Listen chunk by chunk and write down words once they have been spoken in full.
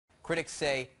Critics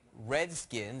say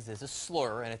Redskins is a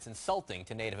slur and it's insulting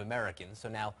to Native Americans. So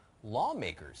now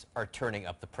lawmakers are turning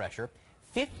up the pressure.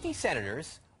 50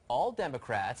 senators, all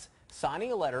Democrats,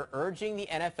 signing a letter urging the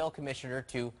NFL commissioner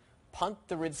to punt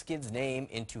the Redskins' name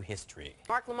into history.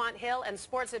 Mark Lamont Hill and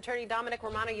sports attorney Domenic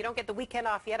Romano, you don't get the weekend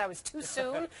off yet. I was too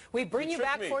soon. We bring you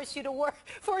back, force you to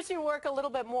work a little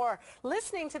bit more.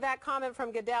 Listening to that comment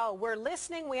from Goodell, we're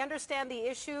listening, we understand the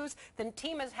issues. The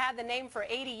team has had the name for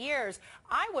 80 years.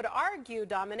 I would argue,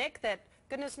 Domenic, that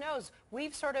goodness knows,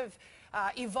 we've sort of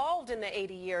evolved in the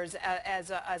 80 years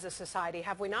as a society,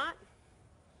 have we not?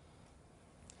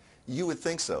 You would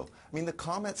think so. I mean, the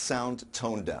comments sound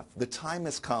tone deaf. The time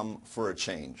has come for a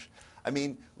change. I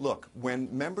mean, look, when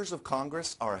members of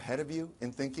Congress are ahead of you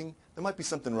in thinking, there might be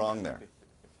something wrong there.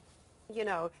 You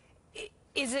know,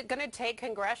 is it going to take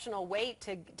congressional weight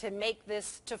to make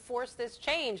this, to force this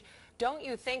change? Don't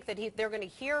you think that they're going to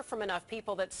hear from enough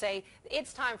people that say,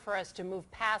 it's time for us to move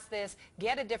past this,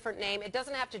 get a different name? It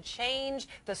doesn't have to change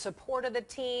the support of the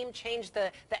team, change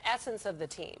the essence of the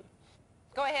team.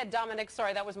 Go ahead, Domenic.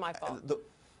 Sorry, that was my fault.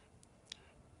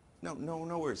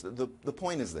 No worries. The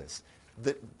point is this.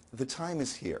 The time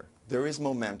is here. There is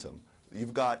momentum.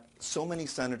 You've got so many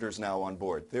senators now on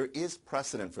board. There is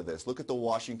precedent for this. Look at the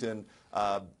Washington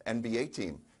NBA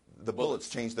team. The Bullets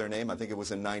changed their name, I think it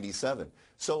was in '97.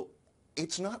 So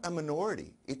it's not a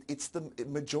minority. It's the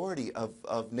majority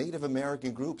of Native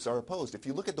American groups are opposed. If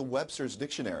you look at the Webster's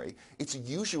dictionary, it's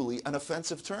usually an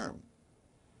offensive term.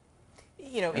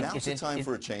 You know, now's the time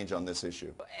for a change on this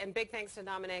issue. And big thanks to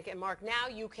Domenic and Mark. Now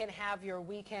you can have your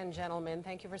weekend, gentlemen.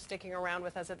 Thank you for sticking around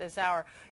with us at this hour.